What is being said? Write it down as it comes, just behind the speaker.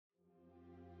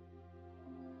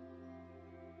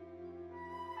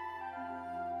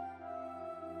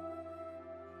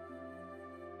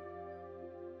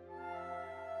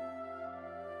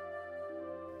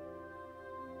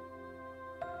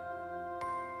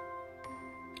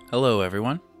Hello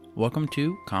everyone, welcome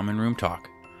to Common Room Talk.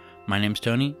 My name's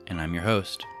Tony and I'm your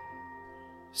host.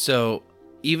 So,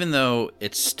 even though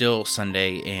it's still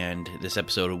Sunday and this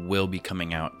episode will be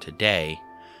coming out today,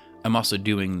 I'm also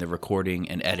doing the recording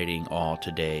and editing all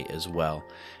today as well.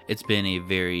 It's been a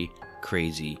very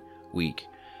crazy week.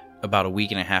 About a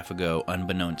week and a half ago,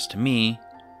 unbeknownst to me,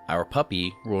 our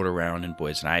puppy rolled around in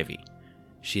poison ivy.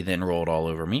 She then rolled all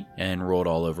over me and rolled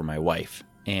all over my wife.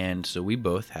 And so we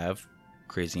both have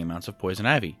crazy amounts of poison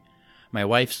ivy. My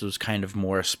wife's was kind of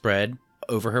more spread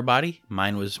over her body.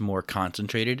 Mine was more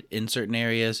concentrated in certain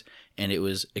areas, and it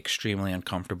was extremely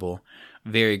uncomfortable,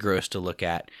 very gross to look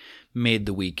at, made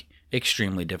the week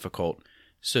extremely difficult.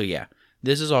 So yeah,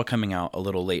 this is all coming out a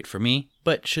little late for me,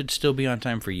 but should still be on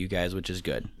time for you guys, which is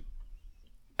good.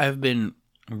 I've been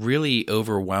really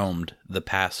overwhelmed the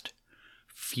past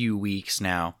few weeks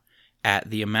now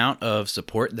at the amount of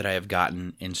support that I have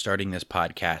gotten in starting this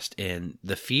podcast, and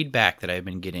the feedback that I've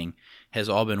been getting has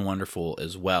all been wonderful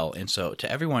as well. And so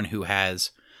to everyone who has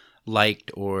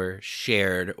liked or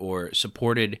shared or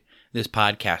supported this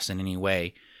podcast in any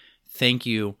way, thank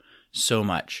you so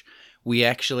much. We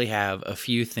actually have a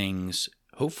few things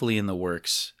hopefully in the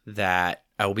works that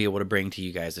I will be able to bring to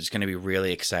you guys. It's going to be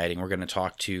really exciting. We're going to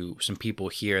talk to some people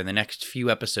here in the next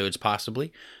few episodes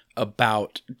possibly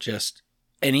about just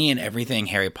any and everything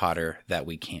Harry Potter that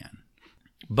we can.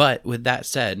 But with that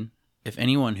said, if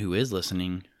anyone who is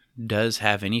listening does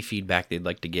have any feedback they'd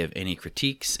like to give, any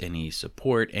critiques, any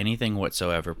support, anything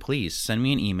whatsoever, please send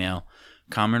me an email,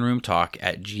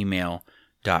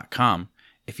 commonroomtalk@gmail.com.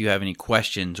 If you have any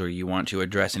questions or you want to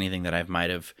address anything that I might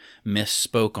have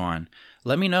misspoke on,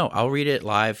 let me know. I'll read it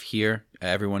live here.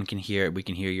 Everyone can hear it. We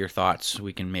can hear your thoughts.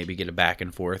 We can maybe get a back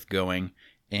and forth going.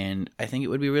 And I think it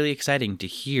would be really exciting to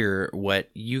hear what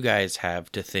you guys have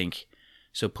to think.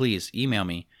 So please email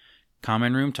me,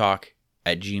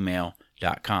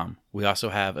 commonroomtalk@gmail.com. We also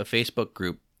have a Facebook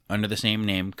group under the same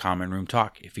name, Common Room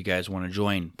Talk. If you guys want to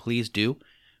join, please do.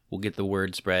 We'll get the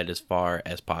word spread as far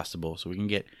as possible so we can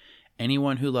get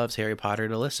anyone who loves Harry Potter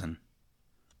to listen.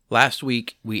 Last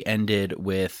week, we ended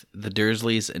with the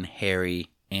Dursleys and Harry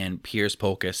and Piers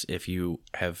Polkiss. If you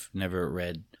have never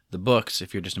read the books,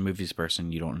 if you're just a movies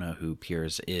person, you don't know who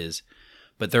Piers is.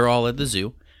 But they're all at the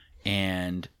zoo,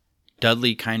 and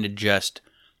Dudley kind of just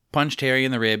punched Harry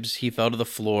in the ribs. He fell to the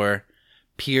floor.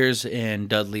 Piers and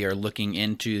Dudley are looking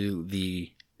into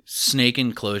the snake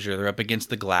enclosure. They're up against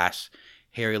the glass.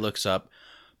 Harry looks up.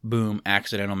 Boom,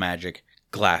 accidental magic.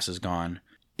 Glass is gone.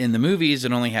 In the movies,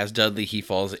 it only has Dudley. He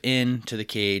falls into the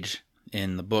cage.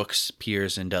 In the books,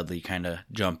 Piers and Dudley kind of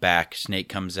jump back. Snake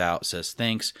comes out, says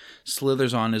thanks,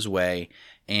 slithers on his way.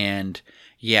 And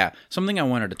yeah, something I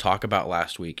wanted to talk about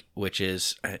last week, which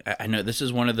is, I know this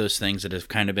is one of those things that have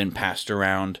kind of been passed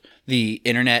around the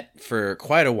internet for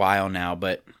quite a while now,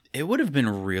 but it would have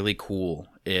been really cool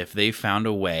if they found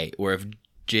a way, or if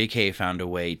JK found a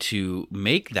way to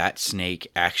make that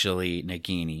snake actually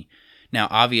Nagini. Now,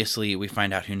 obviously, we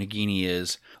find out who Nagini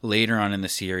is later on in the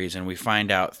series, and we find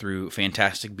out through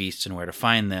Fantastic Beasts and Where to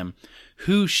Find Them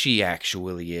who she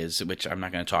actually is, which I'm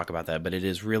not going to talk about that, but it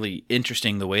is really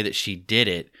interesting the way that she did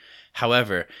it.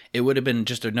 However, it would have been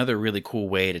just another really cool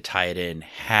way to tie it in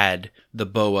had the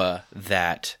boa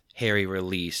that Harry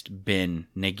released been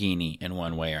Nagini in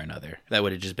one way or another. That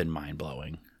would have just been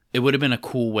mind-blowing. It would have been a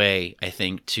cool way, I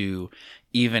think, to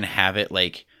even have it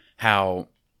like how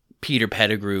Peter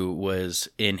Pettigrew was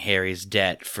in Harry's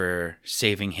debt for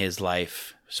saving his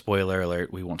life. Spoiler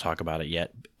alert, we won't talk about it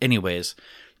yet. Anyways,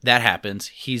 that happens.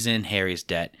 He's in Harry's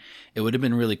debt. It would have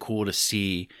been really cool to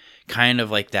see kind of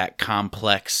like that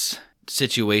complex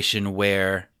situation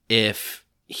where if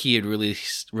he had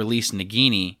released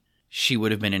Nagini, she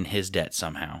would have been in his debt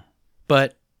somehow.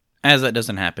 But as that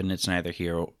doesn't happen, it's neither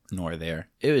here nor there.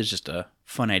 It was just a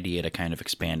fun idea to kind of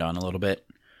expand on a little bit.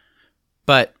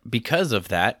 But because of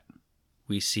that,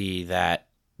 we see that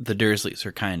the Dursleys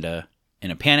are kind of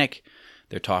in a panic.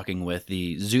 They're talking with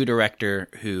the zoo director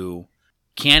who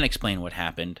can't explain what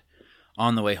happened.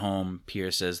 On the way home,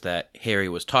 Piers says that Harry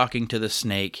was talking to the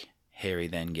snake. Harry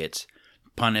then gets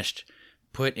punished,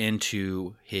 put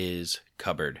into his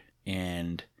cupboard.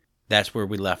 And that's where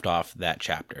we left off that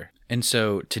chapter. And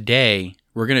so today,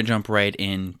 we're going to jump right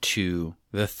into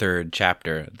the third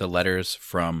chapter, The Letters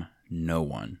from No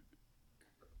One.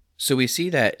 So we see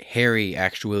that Harry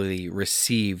actually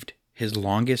received his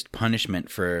longest punishment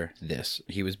for this.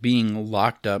 He was being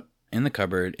locked up in the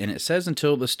cupboard, and it says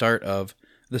until the start of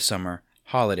the summer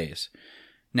holidays.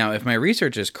 Now, if my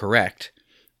research is correct,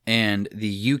 and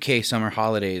the UK summer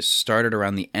holidays started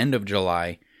around the end of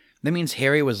July, that means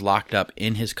Harry was locked up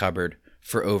in his cupboard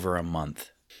for over a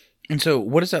month. And so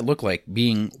what does that look like,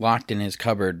 being locked in his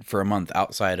cupboard for a month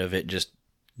outside of it just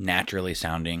naturally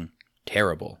sounding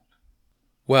terrible?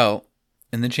 Well,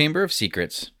 in the Chamber of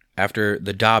Secrets, after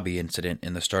the Dobby incident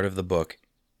in the start of the book,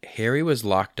 Harry was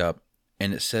locked up,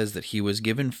 and it says that he was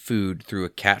given food through a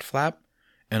cat flap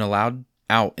and allowed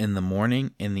out in the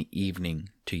morning and the evening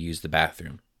to use the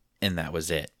bathroom. And that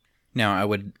was it. Now, I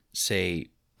would say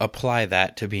apply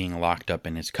that to being locked up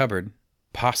in his cupboard,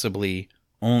 possibly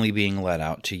only being let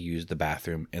out to use the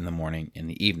bathroom in the morning and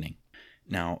the evening.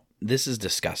 Now, this is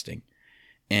disgusting.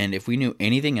 And if we knew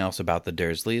anything else about the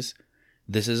Dursleys,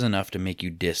 this is enough to make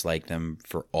you dislike them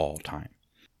for all time.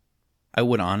 I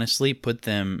would honestly put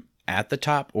them at the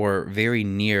top or very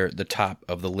near the top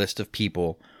of the list of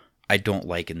people I don't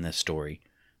like in this story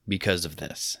because of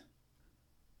this.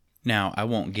 Now, I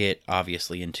won't get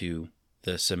obviously into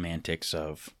the semantics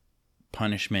of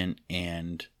punishment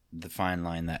and the fine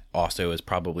line that also is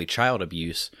probably child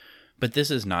abuse, but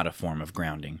this is not a form of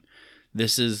grounding.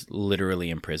 This is literally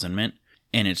imprisonment,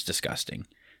 and it's disgusting.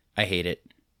 I hate it.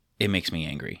 It makes me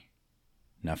angry.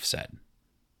 Enough said.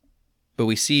 But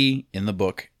we see in the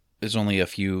book, there's only a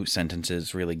few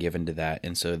sentences really given to that,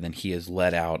 and so then he is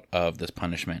let out of this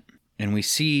punishment. And we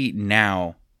see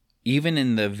now, even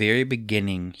in the very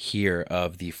beginning here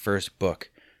of the first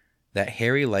book, that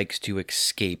Harry likes to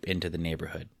escape into the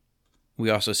neighborhood. We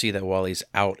also see that while he's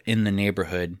out in the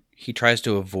neighborhood, he tries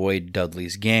to avoid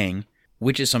Dudley's gang,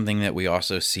 which is something that we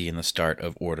also see in the start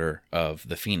of Order of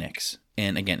the Phoenix.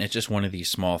 And again, it's just one of these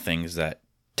small things that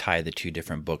tie the two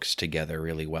different books together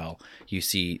really well. You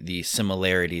see the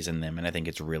similarities in them, and I think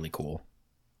it's really cool.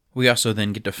 We also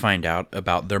then get to find out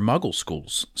about their Muggle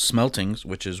schools, Smeltings,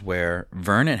 which is where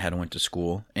Vernon had went to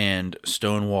school, and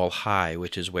Stonewall High,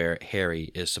 which is where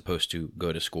Harry is supposed to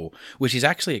go to school, which he's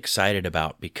actually excited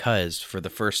about because for the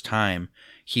first time,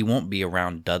 he won't be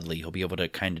around Dudley. He'll be able to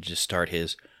kind of just start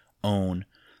his own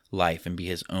life and be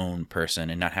his own person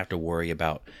and not have to worry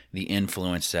about the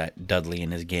influence that Dudley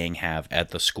and his gang have at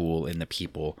the school and the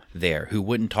people there who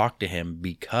wouldn't talk to him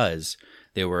because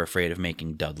they were afraid of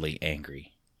making Dudley angry.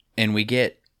 And we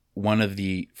get one of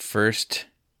the first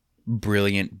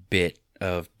brilliant bit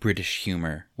of British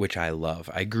humor, which I love.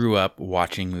 I grew up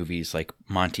watching movies like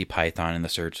Monty Python and the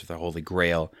Search of the Holy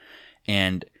Grail,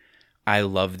 and I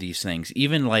love these things.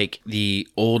 Even like the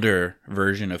older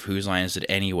version of Whose Line Is It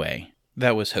Anyway?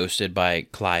 That was hosted by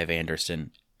Clive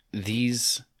Anderson.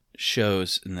 These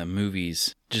shows and the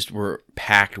movies just were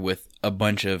packed with a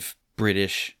bunch of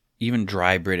British, even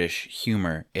dry British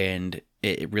humor, and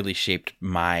it really shaped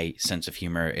my sense of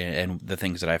humor and the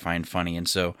things that I find funny. And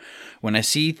so when I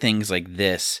see things like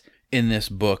this in this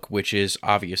book, which is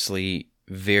obviously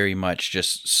very much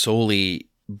just solely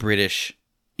British,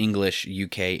 English,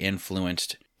 UK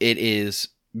influenced, it is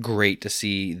great to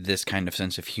see this kind of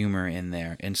sense of humor in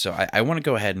there. And so I want to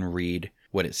go ahead and read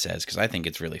what it says because I think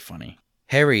it's really funny.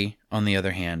 Harry, on the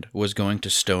other hand, was going to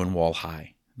Stonewall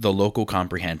High, the local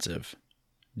comprehensive.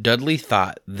 Dudley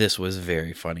thought this was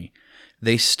very funny.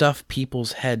 They stuff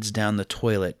people's heads down the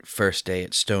toilet first day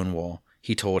at Stonewall,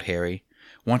 he told Harry.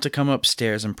 Want to come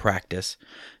upstairs and practice?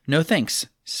 No thanks,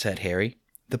 said Harry.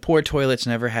 The poor toilet's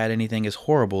never had anything as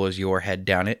horrible as your head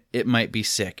down it. It might be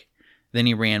sick. Then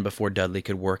he ran before Dudley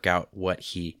could work out what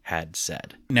he had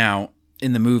said. Now,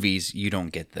 in the movies, you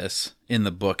don't get this. In the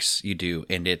books, you do,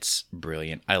 and it's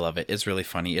brilliant. I love it. It's really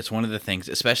funny. It's one of the things,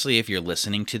 especially if you're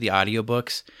listening to the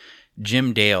audiobooks,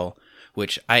 Jim Dale,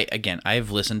 which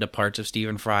I've listened to parts of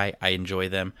Stephen Fry. I enjoy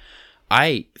them.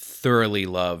 I thoroughly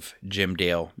love Jim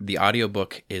Dale. The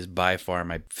audiobook is by far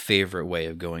my favorite way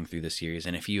of going through the series.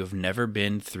 And if you have never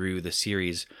been through the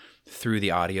series through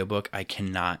the audiobook, I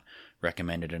cannot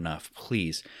recommend it enough.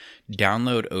 Please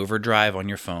download Overdrive on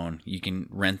your phone. You can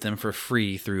rent them for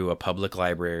free through a public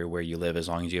library where you live as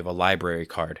long as you have a library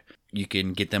card. You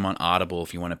can get them on Audible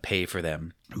if you want to pay for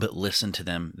them, but listen to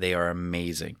them. They are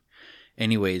amazing.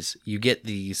 Anyways, you get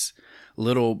these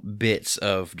little bits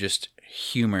of just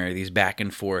humor, these back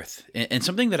and forth. And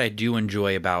something that I do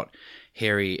enjoy about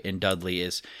Harry and Dudley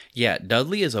is,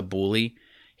 Dudley is a bully.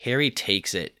 Harry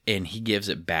takes it and he gives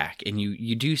it back. And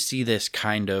you do see this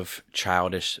kind of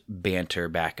childish banter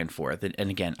back and forth. And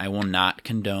again, I will not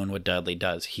condone what Dudley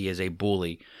does. He is a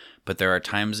bully. But there are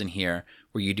times in here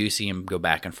where you do see him go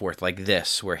back and forth like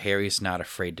this, where Harry's not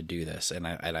afraid to do this. And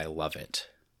I love it.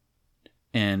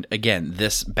 And again,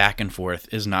 this back and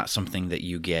forth is not something that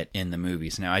you get in the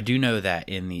movies. Now, I do know that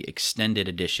in the extended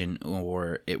edition,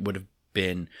 or it would have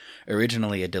been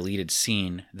originally a deleted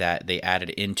scene that they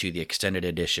added into the extended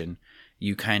edition,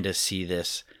 you kind of see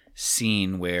this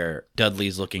scene where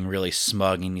Dudley's looking really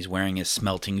smug and he's wearing his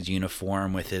Smeltings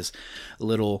uniform with his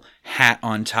little hat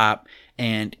on top,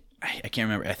 and I can't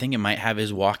remember. I think it might have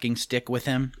his walking stick with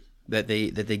him that they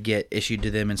get issued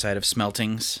to them inside of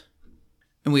Smeltings.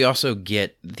 And we also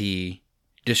get the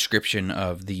description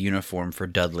of the uniform for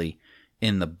Dudley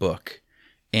in the book.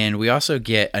 And we also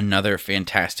get another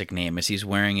fantastic name as he's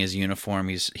wearing his uniform.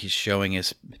 He's showing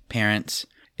his parents,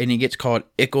 and he gets called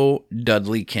Ickle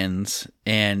Dudleykins.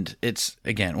 And it's,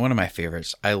 again, one of my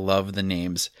favorites. I love the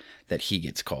names that he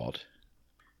gets called.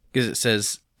 Because it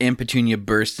says, Aunt Petunia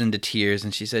burst into tears,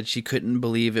 and she said she couldn't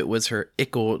believe it was her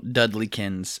Ickle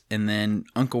Dudleykins. And then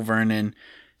Uncle Vernon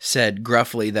said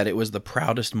gruffly that it was the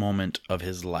proudest moment of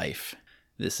his life.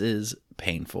 This is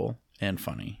painful and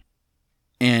funny.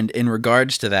 And in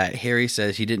regards to that, Harry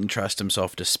says he didn't trust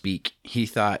himself to speak. He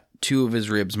thought 2 of his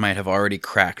ribs might have already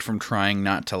cracked from trying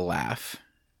not to laugh.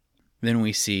 Then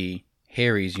we see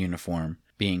Harry's uniform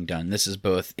being done. This is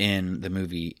both in the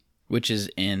movie, which is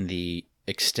in the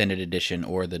extended edition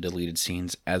or the deleted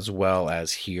scenes, as well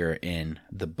as here in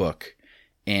the book.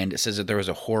 And it says that there was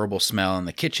a horrible smell in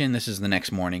the kitchen. This is the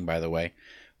next morning, by the way,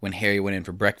 when Harry went in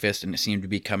for breakfast, and it seemed to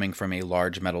be coming from a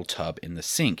large metal tub in the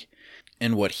sink.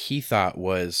 And what he thought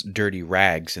was dirty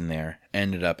rags in there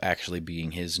ended up actually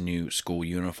being his new school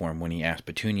uniform when he asked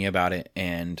Petunia about it.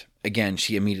 And again,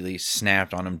 she immediately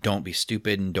snapped on him, "Don't be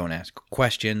stupid and don't ask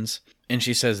questions." And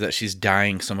she says that she's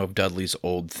dyeing some of Dudley's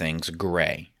old things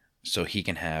gray so he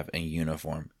can have a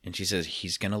uniform. And she says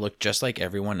he's going to look just like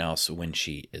everyone else when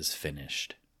she is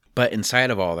finished. But inside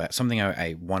of all that, something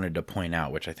I wanted to point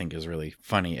out, which I think is really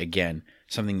funny, again,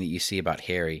 something that you see about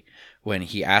Harry, when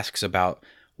he asks about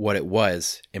what it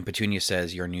was, and Petunia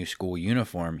says, "Your new school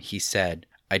uniform," he said,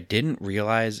 "I didn't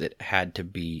realize it had to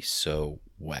be so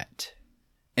wet."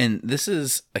 And this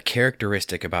is a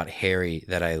characteristic about Harry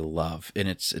that I love, and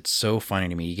it's so funny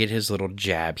to me. You get his little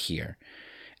jab here.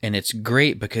 And it's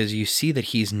great because you see that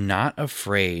he's not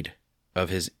afraid of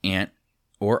his aunt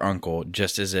or uncle,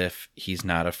 just as if he's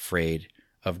not afraid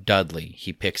of Dudley.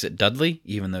 He picks at Dudley,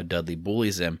 even though Dudley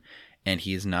bullies him, and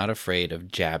he's not afraid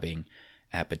of jabbing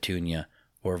at Petunia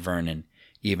or Vernon,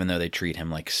 even though they treat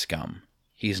him like scum.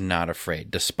 He's not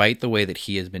afraid. Despite the way that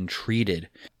he has been treated,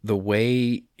 the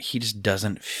way he just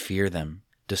doesn't fear them,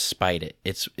 despite it.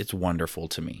 It's wonderful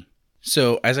to me.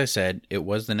 So, as I said, it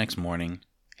was the next morning.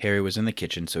 Harry was in the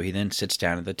kitchen, so he then sits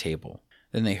down at the table.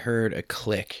 Then they heard a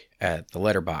click at the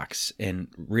letterbox, and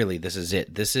really, this is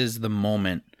it. This is the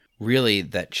moment, really,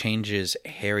 that changes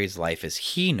Harry's life as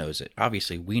he knows it.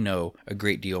 Obviously, we know a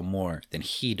great deal more than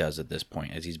he does at this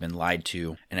point, as he's been lied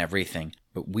to and everything.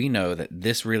 But we know that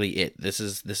this really it. This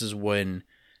is when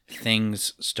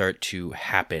things start to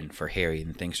happen for Harry,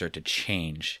 and things start to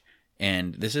change.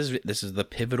 And this is the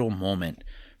pivotal moment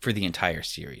for the entire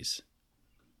series.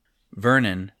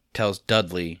 Vernon tells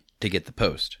Dudley to get the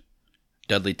post.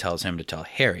 Dudley tells him to tell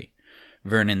Harry.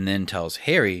 Vernon then tells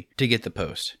Harry to get the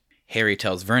post. Harry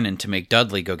tells Vernon to make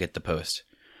Dudley go get the post.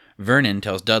 Vernon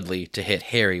tells Dudley to hit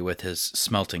Harry with his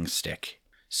smelting stick.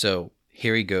 So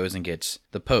Harry goes and gets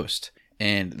the post.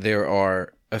 And there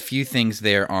are a few things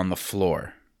there on the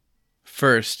floor.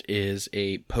 First is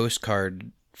a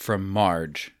postcard from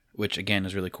Marge, which again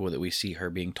is really cool that we see her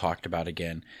being talked about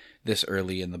again this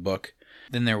early in the book.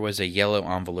 Then there was a yellow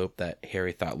envelope that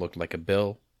Harry thought looked like a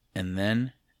bill, and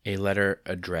then a letter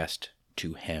addressed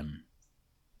to him.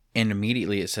 And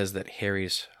immediately it says that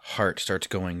Harry's heart starts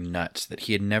going nuts, that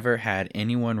he had never had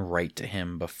anyone write to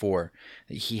him before,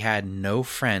 that he had no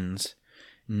friends,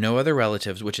 no other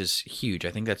relatives, which is huge.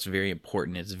 I think that's very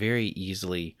important. It's very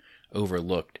easily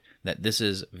overlooked that this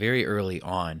is very early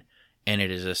on, and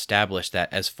it is established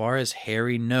that as far as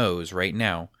Harry knows right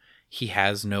now, he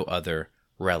has no other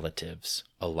relatives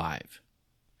alive.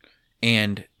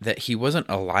 And that he wasn't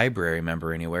a library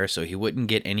member anywhere, so he wouldn't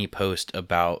get any post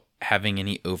about having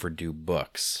any overdue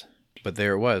books. But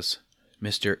there it was,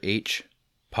 Mr. H.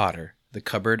 Potter, The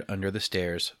Cupboard Under the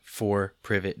Stairs, 4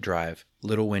 Privet Drive,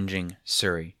 Little Whinging,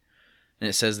 Surrey. And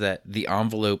it says that the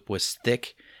envelope was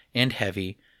thick and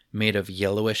heavy, made of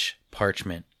yellowish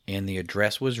parchment, and the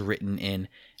address was written in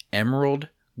emerald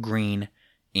green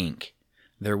ink.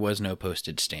 There was no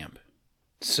postage stamp.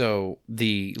 So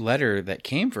the letter that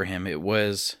came for him, it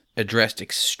was addressed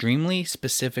extremely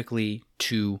specifically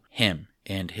to him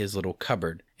and his little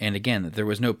cupboard. And again, there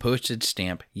was no postage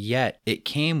stamp, yet it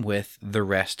came with the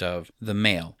rest of the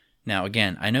mail. Now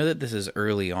again, I know that this is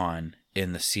early on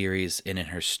in the series and in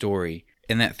her story,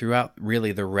 and that throughout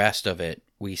really the rest of it,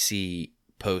 we see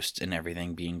posts and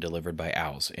everything being delivered by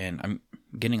owls. And I'm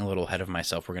getting a little ahead of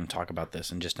myself. We're going to talk about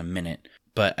this in just a minute.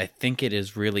 But I think it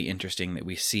is really interesting that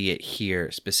we see it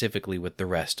here specifically with the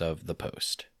rest of the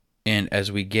post. And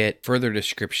as we get further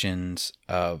descriptions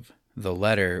of the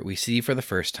letter, we see for the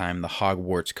first time the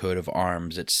Hogwarts coat of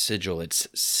arms, its sigil, its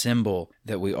symbol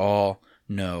that we all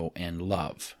know and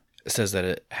love. It says that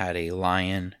it had a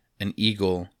lion, an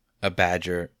eagle, a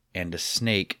badger, and a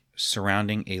snake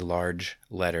surrounding a large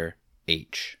letter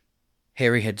H.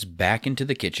 Harry heads back into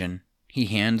the kitchen. He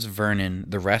hands Vernon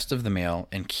the rest of the mail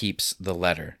and keeps the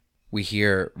letter. We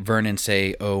hear Vernon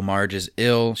say, "Oh, Marge is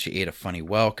ill. She ate a funny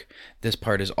whelk." This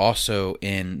part is also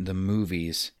in the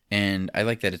movies, and I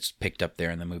like that it's picked up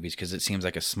there in the movies because it seems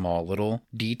like a small little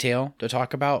detail to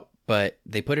talk about, but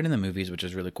they put it in the movies, which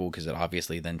is really cool because it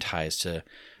obviously then ties to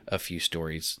a few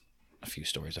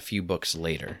books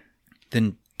later.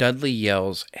 Then Dudley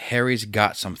yells, "Harry's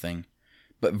got something,"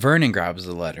 but Vernon grabs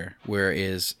the letter,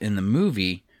 whereas in the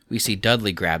movie, we see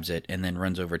Dudley grabs it and then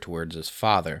runs over towards his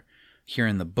father. Here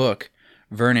in the book,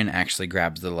 Vernon actually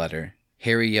grabs the letter.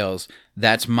 Harry yells,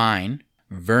 "That's mine."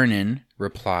 Vernon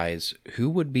replies, "Who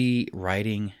would be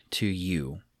writing to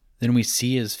you?" Then we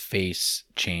see his face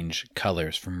change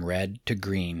colors from red to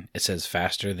green. It says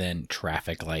faster than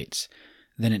traffic lights.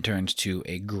 Then it turns to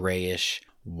a grayish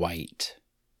white.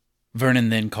 Vernon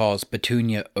then calls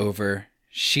Petunia over.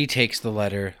 She takes the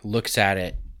letter, looks at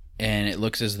it, and it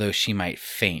looks as though she might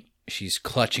faint. She's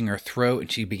clutching her throat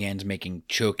and she begins making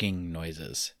choking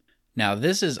noises. Now,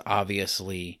 this is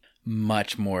obviously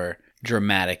much more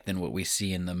dramatic than what we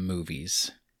see in the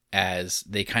movies, as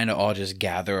they kind of all just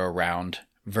gather around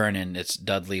Vernon. It's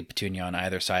Dudley, Petunia on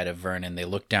either side of Vernon. They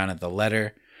look down at the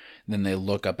letter, then they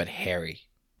look up at Harry,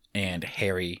 and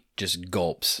Harry just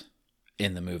gulps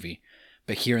in the movie.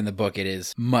 But here in the book, it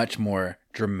is much more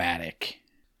dramatic.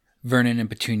 Vernon and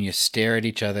Petunia stare at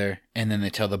each other, and then they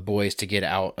tell the boys to get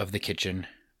out of the kitchen.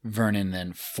 Vernon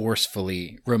then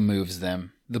forcefully removes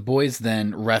them. The boys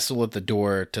then wrestle at the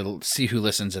door to see who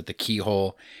listens at the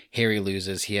keyhole. Harry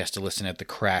loses. He has to listen at the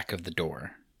crack of the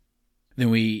door.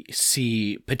 Then we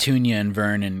see Petunia and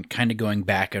Vernon kind of going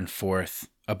back and forth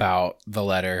about the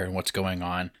letter and what's going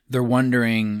on. They're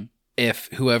wondering if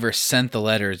whoever sent the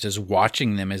letters is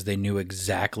watching them, as they knew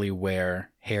exactly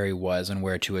where Harry was and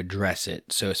where to address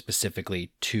it, so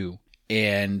specifically to.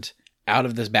 And out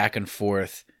of this back and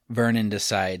forth, Vernon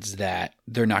decides that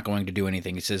they're not going to do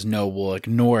anything. He says, "No, we'll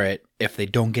ignore it. If they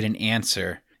don't get an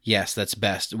answer, yes, that's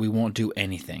best. We won't do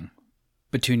anything."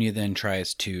 Petunia then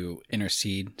tries to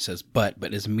intercede, says, but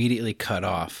is immediately cut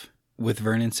off, with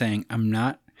Vernon saying, "I'm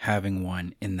not having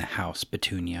one in the house,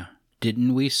 Petunia.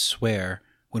 Didn't we swear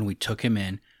when we took him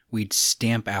in, we'd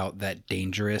stamp out that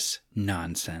dangerous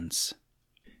nonsense?"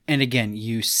 And again,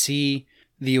 you see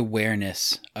the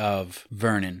awareness of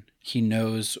Vernon. He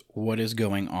knows what is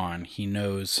going on. He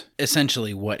knows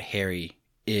essentially what Harry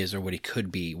is, or what he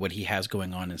could be, what he has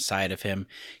going on inside of him.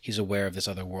 He's aware of this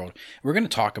other world. We're going to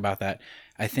talk about that,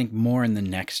 I think, more in the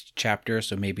next chapter,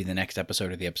 so maybe the next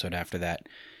episode or the episode after that,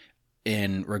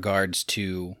 in regards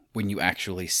to when you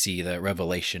actually see the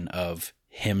revelation of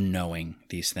him knowing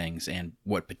these things and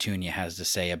what Petunia has to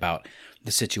say about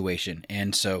the situation.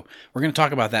 And so we're going to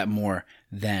talk about that more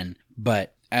then.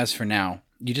 But as for now,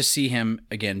 you just see him,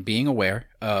 again, being aware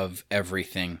of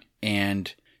everything,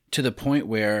 and to the point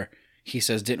where he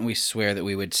says, "Didn't we swear that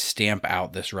we would stamp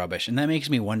out this rubbish?" And that makes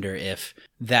me wonder if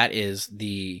that is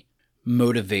the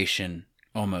motivation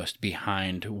almost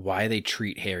behind why they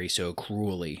treat Harry so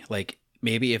cruelly. Like,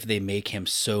 maybe if they make him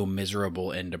so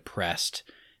miserable and depressed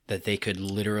that they could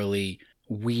literally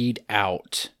weed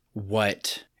out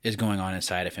what is going on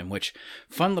inside of him, which,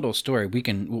 fun little story.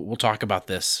 We'll talk about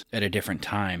this at a different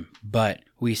time, but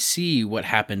we see what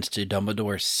happens to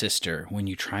Dumbledore's sister when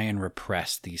you try and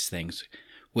repress these things,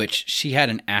 which she had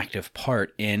an active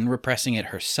part in repressing it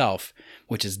herself,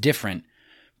 which is different.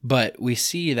 But we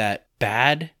see that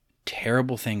bad,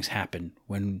 terrible things happen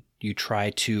when you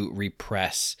try to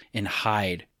repress and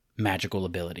hide magical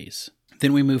abilities.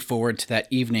 Then we move forward to that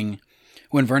evening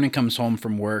when Vernon comes home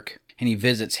from work and he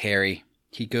visits Harry.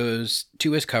 He goes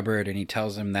to his cupboard and he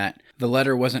tells him that the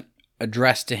letter wasn't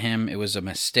addressed to him, it was a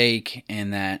mistake,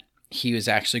 and that he was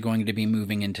actually going to be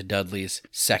moving into Dudley's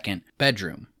second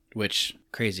bedroom, which,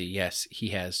 crazy, yes, he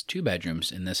has 2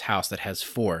 bedrooms in this house that has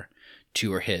 4.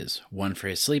 2 are his, 1 for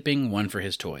his sleeping, 1 for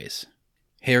his toys.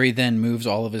 Harry then moves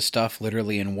all of his stuff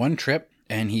literally in one trip,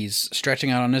 and he's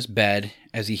stretching out on his bed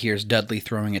as he hears Dudley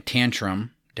throwing a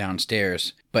tantrum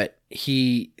downstairs. But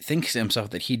he thinks to himself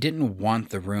that he didn't want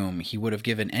the room. He would have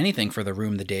given anything for the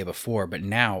room the day before, but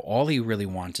now all he really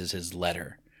wants is his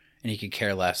letter, and he could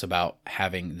care less about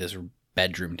having this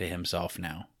bedroom to himself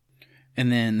now.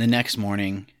 And then the next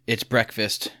morning, it's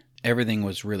breakfast. Everything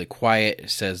was really quiet. It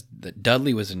says that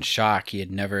Dudley was in shock. He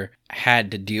had never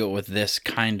had to deal with this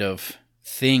kind of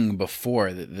thing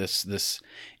before, this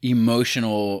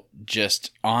emotional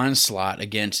just onslaught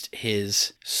against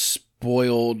his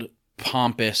spoiled,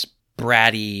 pompous,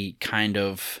 bratty kind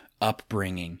of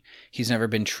upbringing. He's never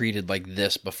been treated like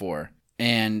this before.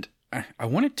 And I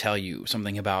want to tell you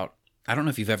something about, I don't know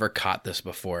if you've ever caught this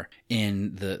before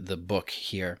in the book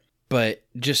here, but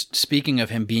just speaking of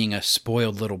him being a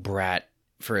spoiled little brat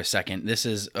for a second, this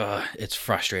is, it's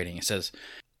frustrating. It says,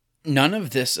 none of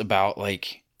this about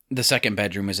like the second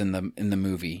bedroom is in the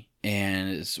movie, and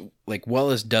it's like,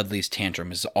 well as Dudley's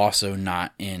tantrum is also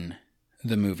not in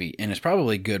the movie, and it's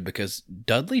probably good because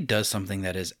Dudley does something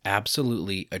that is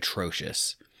absolutely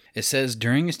atrocious. It says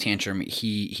during his tantrum,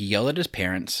 he yelled at his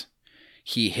parents,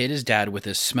 he hit his dad with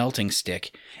his smelting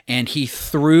stick, and he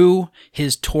threw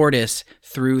his tortoise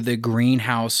through the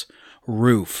greenhouse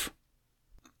roof.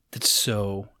 That's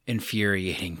so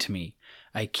infuriating to me.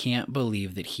 I can't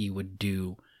believe that he would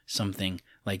do something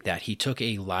like that. He took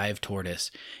a live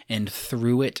tortoise and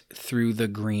threw it through the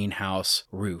greenhouse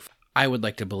roof. I would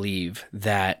like to believe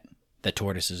that the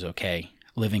tortoise is okay,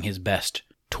 living his best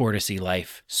tortoisey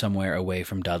life somewhere away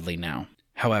from Dudley now.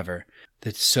 However,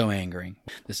 that's so angering.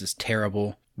 This is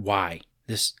terrible. Why?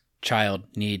 This child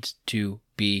needs to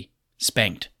be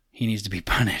spanked. He needs to be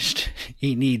punished.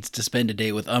 He needs to spend a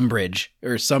day with Umbridge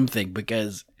or something,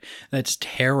 because that's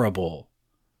terrible.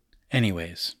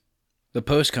 Anyways, the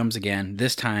post comes again.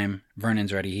 This time,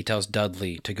 Vernon's ready. He tells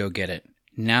Dudley to go get it.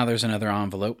 Now there's another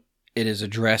envelope. It is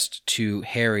addressed to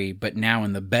Harry, but now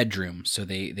in the bedroom. So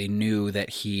they knew that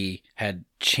he had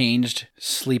changed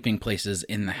sleeping places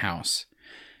in the house.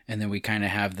 And then we kind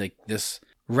of have this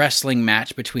wrestling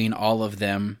match between all of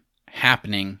them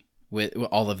happening, with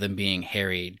all of them being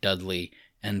Harry, Dudley,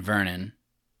 and Vernon.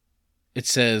 It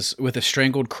says, with a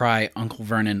strangled cry, Uncle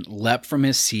Vernon leapt from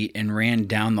his seat and ran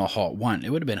down the hall. It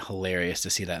would have been hilarious to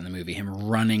see that in the movie, him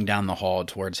running down the hall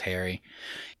towards Harry.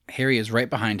 Harry is right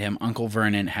behind him. Uncle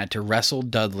Vernon had to wrestle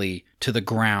Dudley to the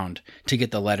ground to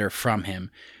get the letter from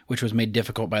him, which was made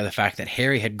difficult by the fact that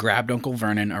Harry had grabbed Uncle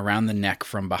Vernon around the neck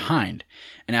from behind.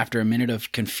 And after a minute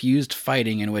of confused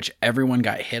fighting in which everyone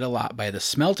got hit a lot by the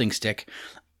smelting stick,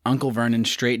 Uncle Vernon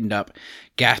straightened up,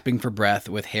 gasping for breath,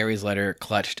 with Harry's letter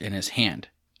clutched in his hand.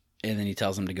 And then he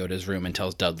tells him to go to his room and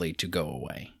tells Dudley to go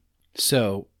away.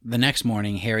 So the next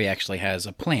morning, Harry actually has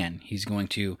a plan. He's going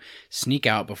to sneak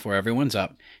out before everyone's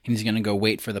up, and he's going to go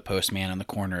wait for the postman on the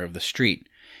corner of the street.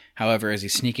 However, as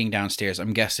he's sneaking downstairs,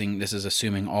 I'm guessing this is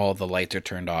assuming all the lights are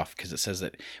turned off, because it says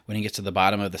that when he gets to the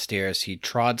bottom of the stairs, he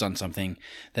trods on something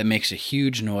that makes a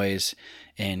huge noise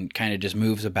and kind of just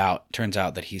moves about. Turns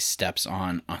out that he steps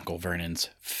on Uncle Vernon's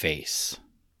face.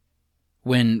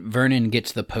 When Vernon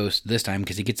gets the post this time,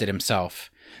 because he gets it himself,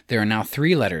 there are now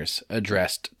 3 letters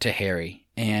addressed to Harry,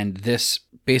 and this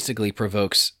basically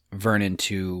provokes Vernon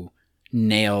to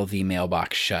nail the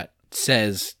mailbox shut. It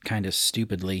says, kind of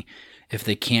stupidly, if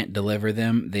they can't deliver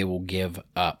them, they will give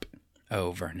up.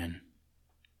 Oh, Vernon.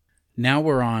 Now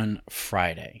we're on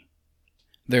Friday.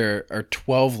 There are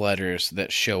 12 letters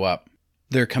that show up.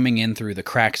 They're coming in through the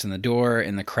cracks in the door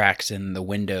and the cracks in the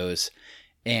windows,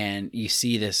 and you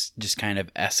see this just kind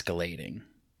of escalating.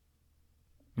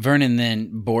 Vernon then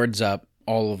boards up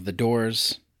all of the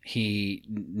doors. He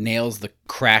nails the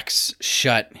cracks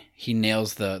shut. He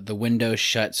nails the windows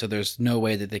shut, so there's no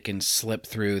way that they can slip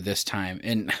through this time.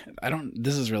 And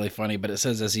this is really funny, but it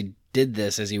says as he did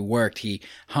this, as he worked, he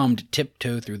hummed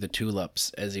Tiptoe Through the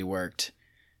Tulips as he worked.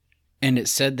 And it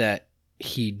said that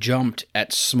he jumped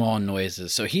at small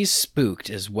noises. So he's spooked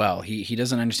as well. He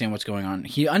doesn't understand what's going on.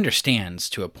 He understands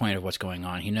to a point of what's going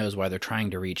on. He knows why they're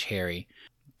trying to reach Harry,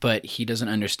 but he doesn't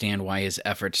understand why his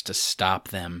efforts to stop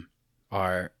them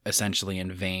are essentially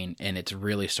in vain, and it's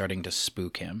really starting to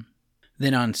spook him.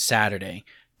 Then on Saturday,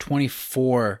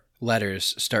 24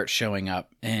 letters start showing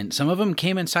up, and some of them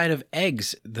came inside of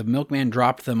eggs. The milkman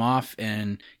dropped them off,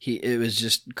 and it was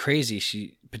just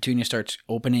crazy. Petunia starts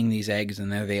opening these eggs, and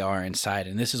there they are inside.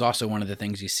 And this is also one of the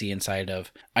things you see inside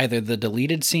of either the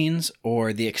deleted scenes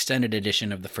or the extended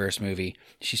edition of the first movie.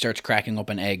 She starts cracking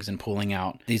open eggs and pulling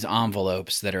out these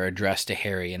envelopes that are addressed to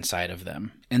Harry inside of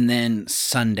them. And then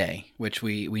Sunday, which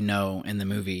we know in the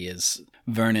movie, is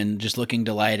Vernon just looking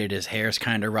delighted. His hair's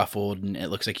kind of ruffled, and it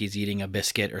looks like he's eating a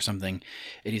biscuit or something.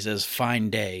 And he says,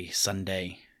 "Fine day,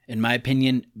 Sunday. In my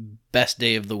opinion, best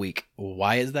day of the week.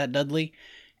 Why is that, Dudley?"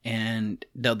 And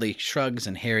Dudley shrugs,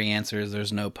 and Harry answers,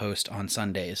 "There's no post on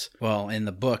Sundays." Well, in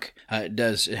the book, it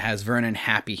has Vernon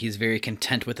happy. He's very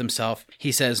content with himself.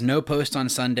 He says, "No post on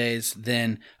Sundays."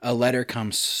 Then a letter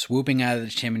comes swooping out of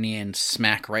the chimney and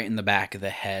smack right in the back of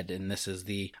the head. And this is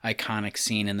the iconic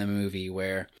scene in the movie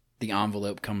where the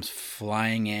envelope comes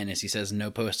flying in as he says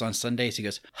no post on Sundays. He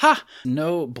goes, ha!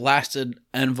 No blasted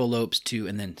envelopes too,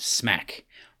 and then smack,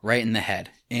 right in the head.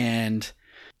 And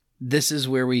this is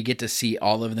where we get to see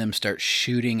all of them start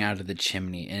shooting out of the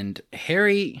chimney. And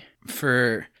Harry,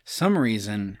 for some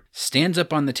reason, stands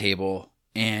up on the table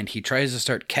and he tries to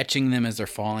start catching them as they're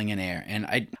falling in air. And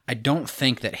I don't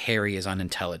think that Harry is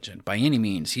unintelligent by any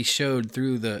means. He showed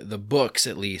through the books,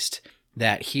 at least,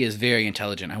 that he is very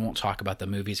intelligent. I won't talk about the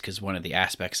movies because one of the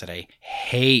aspects that I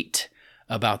hate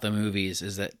about the movies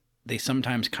is that they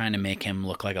sometimes kind of make him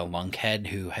look like a lunkhead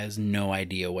who has no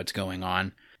idea what's going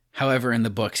on. However, in the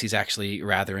books, he's actually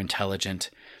rather intelligent.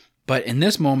 But in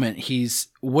this moment,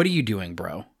 what are you doing,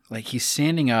 bro? Like, he's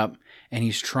standing up and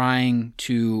he's trying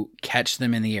to catch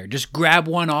them in the air. Just grab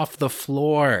one off the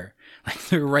floor. Like,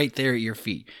 they're right there at your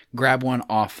feet. Grab one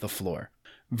off the floor.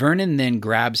 Vernon then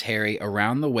grabs Harry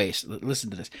around the waist. Listen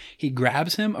to this. He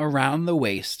grabs him around the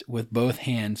waist with both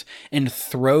hands and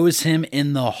throws him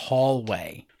in the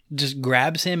hallway. Just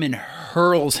grabs him and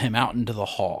hurls him out into the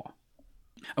hall.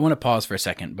 I want to pause for a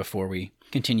second before we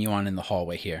continue on in the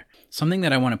hallway here. Something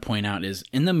that I want to point out is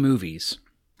in the movies,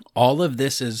 all of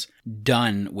this is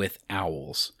done with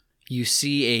owls. You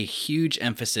see a huge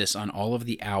emphasis on all of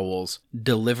the owls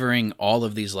delivering all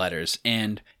of these letters.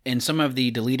 And in some of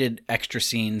the deleted extra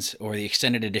scenes or the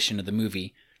extended edition of the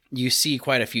movie, you see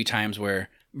quite a few times where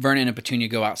Vernon and Petunia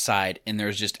go outside and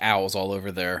there's just owls all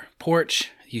over their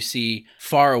porch. You see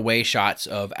far away shots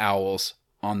of owls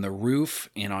on the roof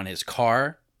and on his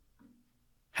car.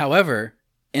 However,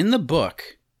 in the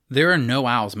book, there are no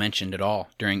owls mentioned at all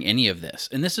during any of this.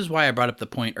 And this is why I brought up the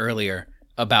point earlier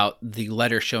about the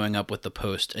letter showing up with the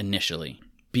post initially.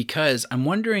 Because I'm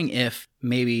wondering if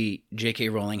maybe J.K.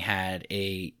 Rowling had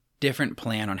a different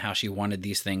plan on how she wanted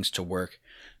these things to work.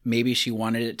 Maybe she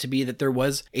wanted it to be that there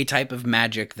was a type of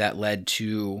magic that led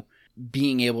to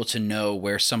being able to know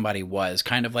where somebody was,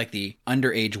 kind of like the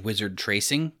underage wizard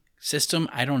tracing system.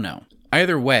 I don't know.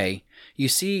 Either way, you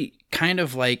see kind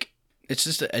of like it's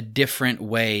just a different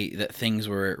way that things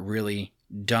were really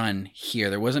done here.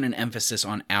 There wasn't an emphasis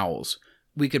on owls.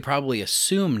 We could probably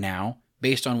assume now,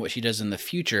 based on what she does in the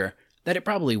future, that it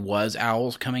probably was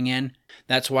owls coming in.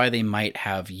 That's why they might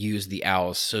have used the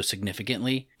owls so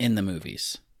significantly in the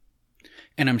movies.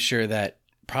 And I'm sure that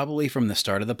probably from the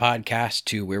start of the podcast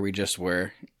to where we just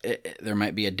were, there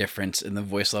might be a difference in the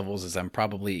voice levels as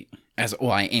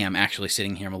I am actually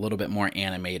sitting here. I'm a little bit more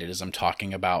animated as I'm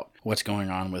talking about what's going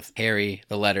on with Harry,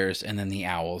 the letters, and then the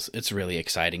owls. It's really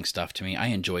exciting stuff to me. I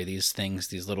enjoy these things,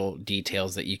 these little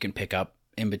details that you can pick up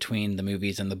in between the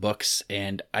movies and the books,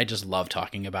 and I just love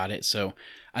talking about it. So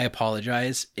I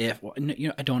apologize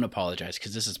I don't apologize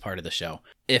because this is part of the show.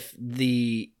 If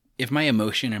my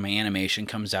emotion and my animation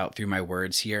comes out through my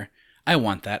words here, I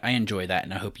want that. I enjoy that,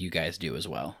 and I hope you guys do as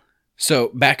well. So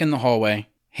back in the hallway,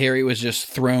 Harry was just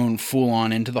thrown full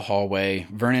on into the hallway.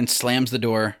 Vernon slams the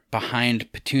door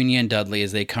behind Petunia and Dudley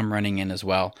as they come running in as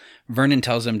well. Vernon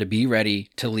tells them to be ready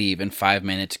to leave in 5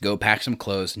 minutes, go pack some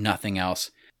clothes, nothing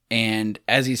else. And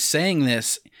as he's saying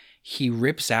this, he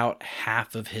rips out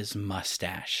half of his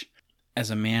mustache. As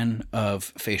a man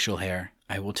of facial hair,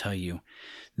 I will tell you,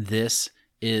 this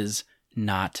is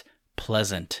not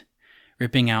pleasant.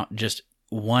 Ripping out just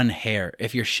one hair,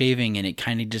 if you're shaving and it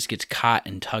kind of just gets caught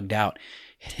and tugged out,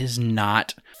 it is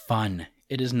not fun.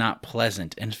 It is not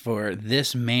pleasant. And for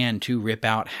this man to rip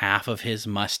out half of his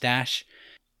mustache,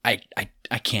 I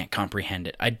can't comprehend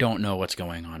it. I don't know what's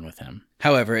going on with him.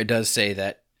 However, it does say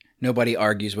that nobody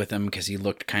argues with him because he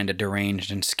looked kind of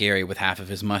deranged and scary with half of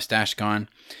his mustache gone.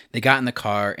 They got in the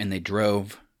car and they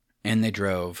drove and they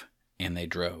drove and they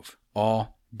drove.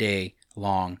 All day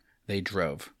long, they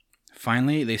drove.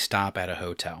 Finally, they stop at a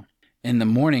hotel. In the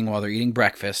morning, while they're eating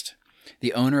breakfast,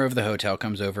 the owner of the hotel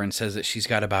comes over and says that she's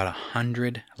got about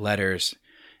 100 letters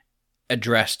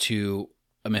addressed to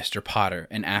a Mr. Potter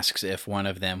and asks if one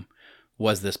of them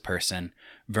was this person.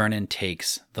 Vernon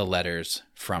takes the letters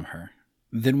from her.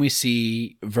 Then we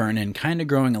see Vernon kind of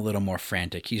growing a little more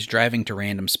frantic. He's driving to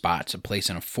random spots, a place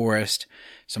in a forest,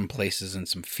 some places in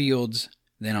some fields,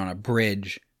 then on a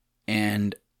bridge.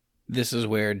 And this is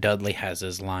where Dudley has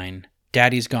his line,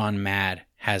 "Daddy's gone mad,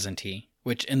 hasn't he?"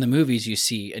 Which in the movies you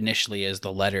see initially as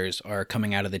the letters are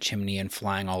coming out of the chimney and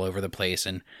flying all over the place.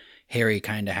 And Harry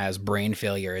kind of has brain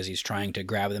failure as he's trying to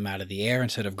grab them out of the air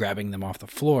instead of grabbing them off the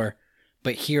floor.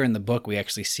 But here in the book, we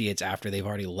actually see it's after they've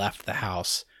already left the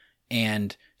house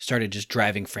and started just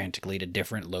driving frantically to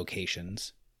different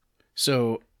locations.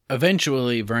 So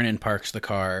eventually Vernon parks the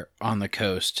car on the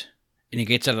coast and he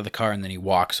gets out of the car and then he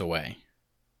walks away.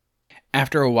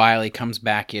 After a while, he comes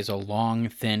back. He has a long,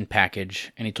 thin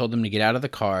package, and he told them to get out of the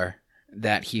car,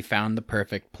 that he found the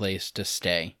perfect place to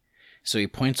stay. So he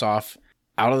points off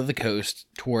out of the coast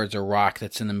towards a rock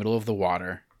that's in the middle of the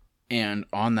water, and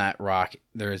on that rock,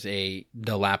 there's a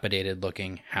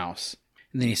dilapidated-looking house.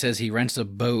 And then he says he rents a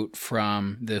boat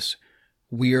from this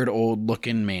weird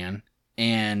old-looking man,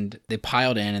 and they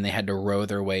piled in, and they had to row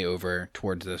their way over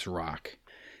towards this rock.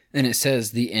 And it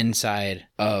says the inside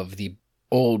of the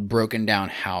old broken down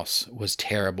house was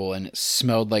terrible, and it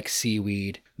smelled like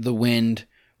seaweed. The wind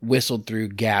whistled through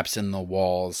gaps in the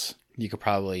walls. You could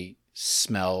probably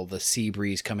smell the sea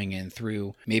breeze coming in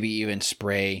through, maybe even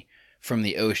spray from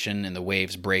the ocean and the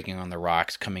waves breaking on the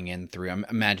rocks coming in through. I'm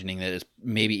imagining that it's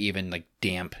maybe even like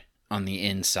damp on the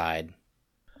inside.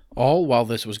 All while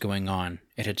this was going on,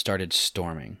 it had started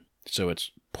storming. So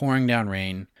it's pouring down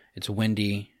rain, it's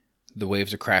windy, the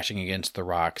waves are crashing against the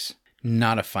rocks.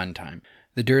 Not a fun time.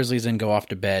 The Dursleys then go off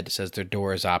to bed. It says their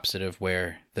door is opposite of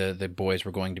where the boys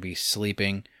were going to be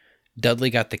sleeping. Dudley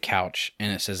got the couch,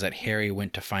 and it says that Harry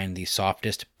went to find the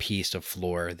softest piece of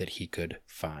floor that he could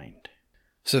find.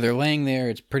 So they're laying there.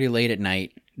 It's pretty late at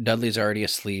night. Dudley's already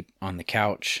asleep on the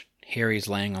couch. Harry's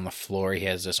laying on the floor. He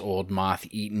has this old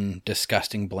moth-eaten,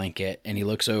 disgusting blanket, and he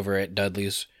looks over at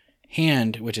Dudley's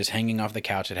hand, which is hanging off the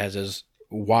couch. It has his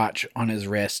watch on his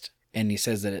wrist, and he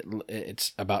says that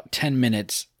it's about 10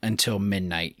 minutes until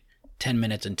midnight, 10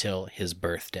 minutes until his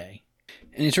birthday.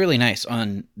 And it's really nice.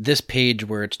 On this page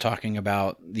where it's talking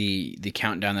about the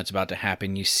countdown that's about to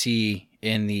happen, you see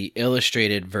in the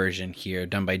illustrated version here,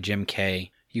 done by Jim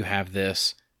Kay, you have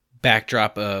this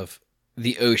backdrop of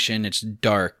the ocean. It's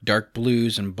dark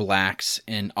blues and blacks,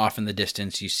 and off in the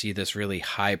distance you see this really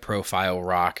high-profile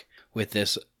rock with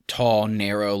this tall,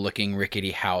 narrow-looking,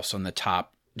 rickety house on the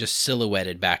top, just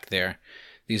silhouetted back there.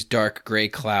 These dark gray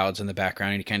clouds in the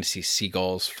background, and you kind of see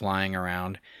seagulls flying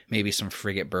around, maybe some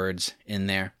frigate birds in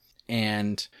there.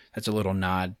 And that's a little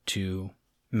nod to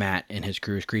Matt and his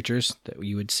cruise creatures that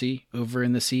you would see over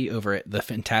in the sea over at the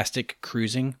Fantastic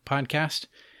Cruising podcast.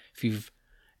 If you've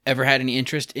ever had any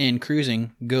interest in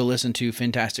cruising, go listen to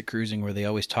Fantastic Cruising, where they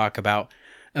always talk about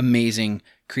amazing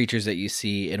creatures that you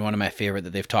see. And one of my favorite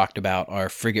that they've talked about are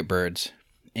frigate birds.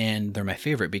 And they're my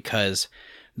favorite because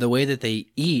the way that they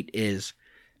eat is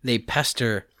they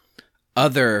pester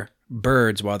other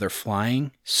birds while they're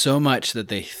flying so much that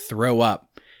they throw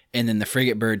up, and then the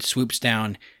frigate bird swoops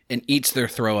down and eats their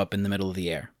throw up in the middle of the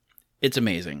air. It's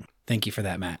amazing. Thank you for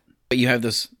that, Matt. But you have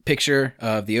this picture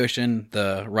of the ocean,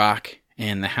 the rock,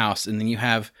 and the house, and then you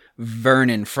have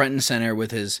Vernon front and center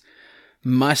with his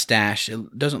mustache.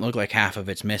 It doesn't look like half of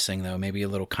it's missing, though. Maybe a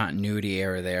little continuity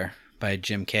error there by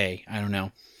Jim Kay. I don't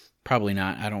know. Probably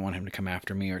not. I don't want him to come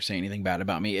after me or say anything bad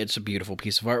about me. It's a beautiful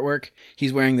piece of artwork.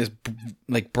 He's wearing this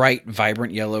like bright,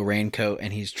 vibrant yellow raincoat,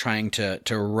 and he's trying to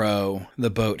row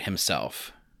the boat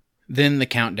himself. Then the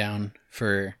countdown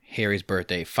for Harry's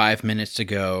birthday. 5 minutes to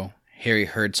go. Harry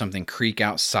heard something creak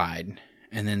outside.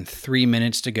 And then 3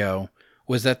 minutes to go.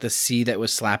 Was that the sea that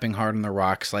was slapping hard on the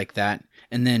rocks like that?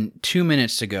 And then 2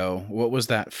 minutes to go. What was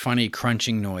that funny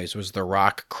crunching noise? Was the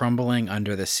rock crumbling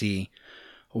under the sea?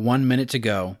 1 minute to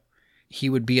go. He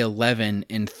would be 11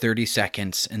 in 30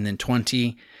 seconds, and then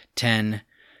 20, 10,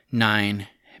 9.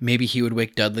 Maybe he would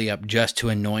wake Dudley up just to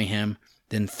annoy him.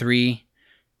 Then 3,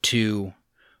 2,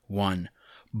 1.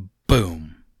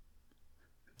 Boom.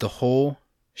 The whole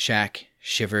shack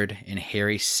shivered, and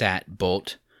Harry sat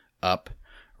bolt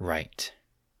upright.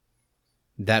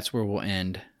 That's where we'll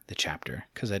end the chapter,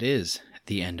 because that is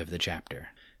the end of the chapter.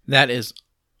 That is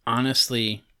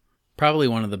honestly probably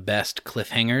one of the best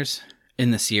cliffhangers in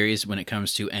the series when it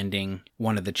comes to ending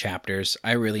one of the chapters.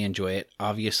 I really enjoy it.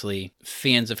 Obviously,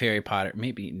 fans of Harry Potter,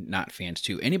 maybe not fans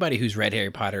too, anybody who's read Harry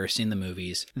Potter or seen the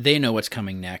movies, they know what's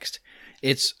coming next.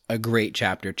 It's a great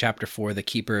chapter. Chapter 4, The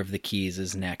Keeper of the Keys,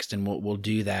 is next, and we'll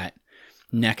do that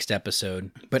next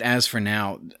episode. But as for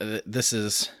now, this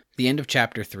is the end of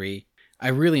chapter 3. I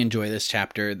really enjoy this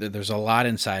chapter. There's a lot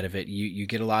inside of it. You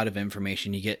get a lot of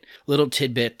information. You get little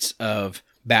tidbits of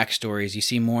backstories. You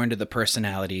see more into the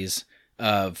personalities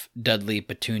of Dudley,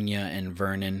 Petunia, and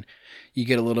Vernon. You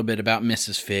get a little bit about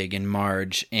Mrs. Figg and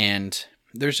Marge, and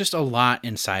there's just a lot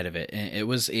inside of it. And it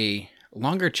was a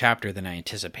longer chapter than I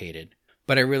anticipated,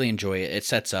 but I really enjoy it. It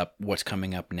sets up what's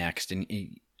coming up next,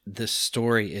 and the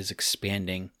story is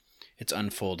expanding, it's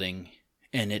unfolding,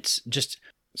 and it's just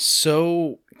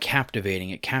so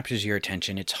captivating. It captures your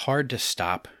attention. It's hard to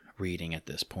stop reading at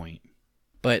this point.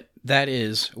 But that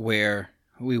is where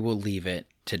we will leave it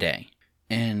today.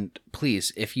 And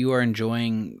please, if you are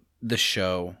enjoying the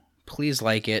show, please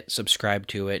like it, subscribe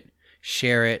to it,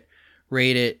 share it,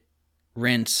 rate it,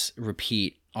 rinse,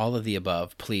 repeat, all of the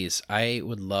above, please. I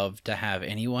would love to have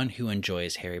anyone who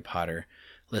enjoys Harry Potter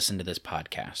listen to this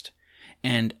podcast.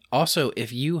 And also,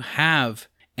 if you have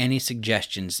any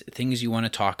suggestions, things you want to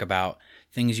talk about,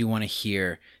 things you want to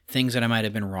hear, things that I might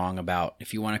have been wrong about,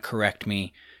 if you want to correct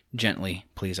me gently,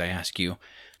 please, I ask you,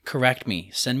 correct me.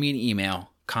 Send me an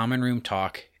email,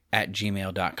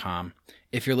 commonroomtalk@gmail.com.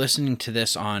 If you're listening to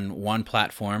this on one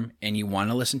platform and you want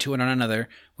to listen to it on another,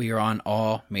 we are on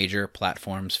all major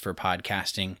platforms for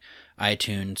podcasting: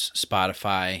 iTunes,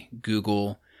 Spotify,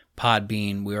 Google,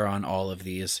 Podbean. We are on all of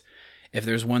these. If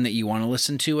there's one that you want to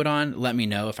listen to it on, let me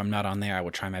know. If I'm not on there, I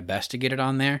will try my best to get it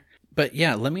on there. But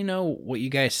yeah, let me know what you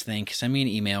guys think. Send me an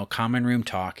email,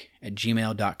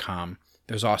 commonroomtalk@gmail.com.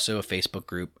 There's also a Facebook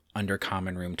group under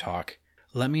Common Room Talk.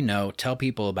 Let me know. Tell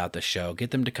people about the show.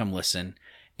 Get them to come listen.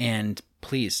 And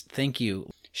please, thank you.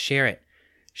 Share it.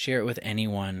 Share it with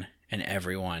anyone and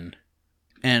everyone.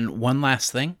 And one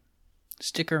last thing.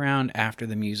 Stick around after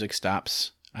the music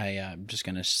stops. I'm just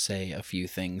going to say a few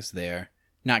things there.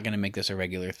 Not going to make this a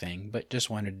regular thing, but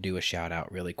just wanted to do a shout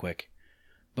out really quick.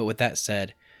 But with that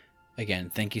said,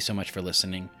 again, thank you so much for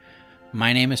listening.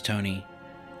 My name is Tony.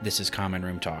 This is Common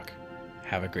Room Talk.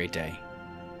 Have a great day.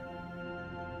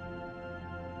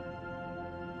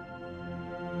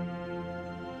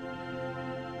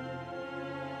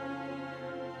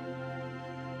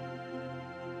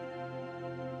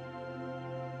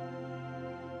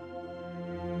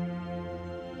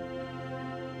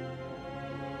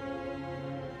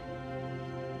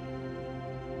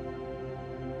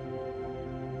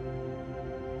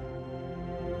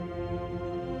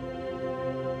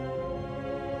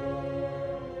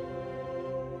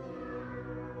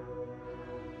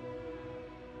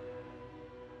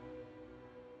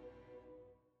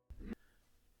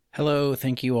 Hello,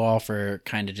 thank you all for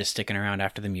kind of just sticking around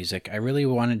after the music. I really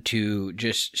wanted to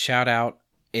just shout out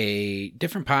a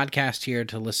different podcast here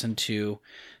to listen to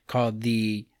called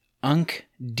the Unc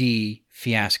D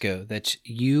Fiasco. That's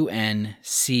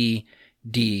UNCD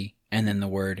and then the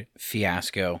word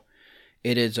fiasco.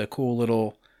 It is a cool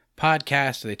little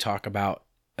podcast. They talk about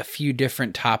a few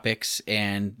different topics,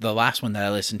 and the last one that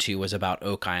I listened to was about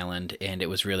Oak Island, and it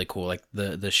was really cool. Like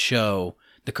the show,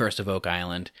 The Curse of Oak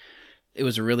Island. It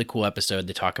was a really cool episode.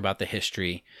 They talk about the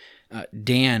history.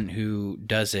 Dan, who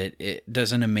does it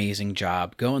does an amazing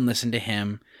job. Go and listen to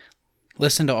him.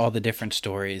 Listen to all the different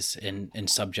stories and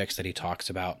subjects that he talks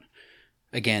about.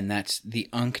 Again, that's the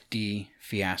Unc D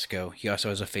Fiasco. He also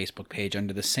has a Facebook page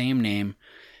under the same name.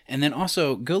 And then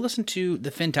also, go listen to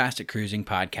the Fantastic Cruising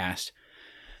podcast.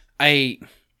 I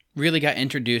really got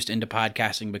introduced into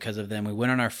podcasting because of them. We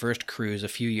went on our first cruise a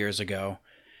few years ago.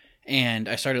 And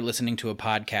I started listening to a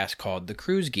podcast called The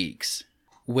Cruise Geeks,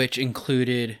 which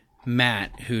included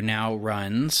Matt, who now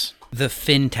runs the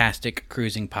Fantastic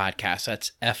Cruising Podcast.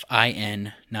 That's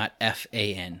F-I-N, not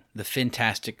F-A-N. The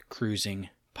Fantastic Cruising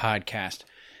Podcast.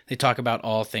 They talk about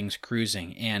all things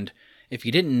cruising. And if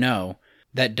you didn't know,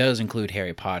 that does include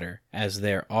Harry Potter, as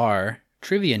there are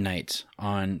trivia nights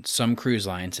on some cruise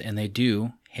lines, and they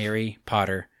do Harry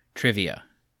Potter trivia.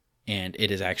 And it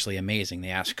is actually amazing. They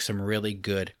ask some really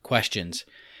good questions.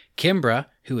 Kimbra,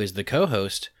 who is the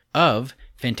co-host of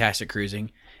Fantastic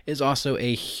Cruising, is also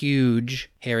a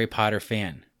huge Harry Potter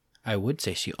fan. I would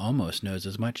say she almost knows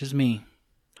as much as me.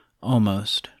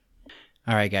 Almost.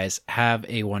 All right, guys. Have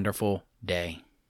a wonderful day.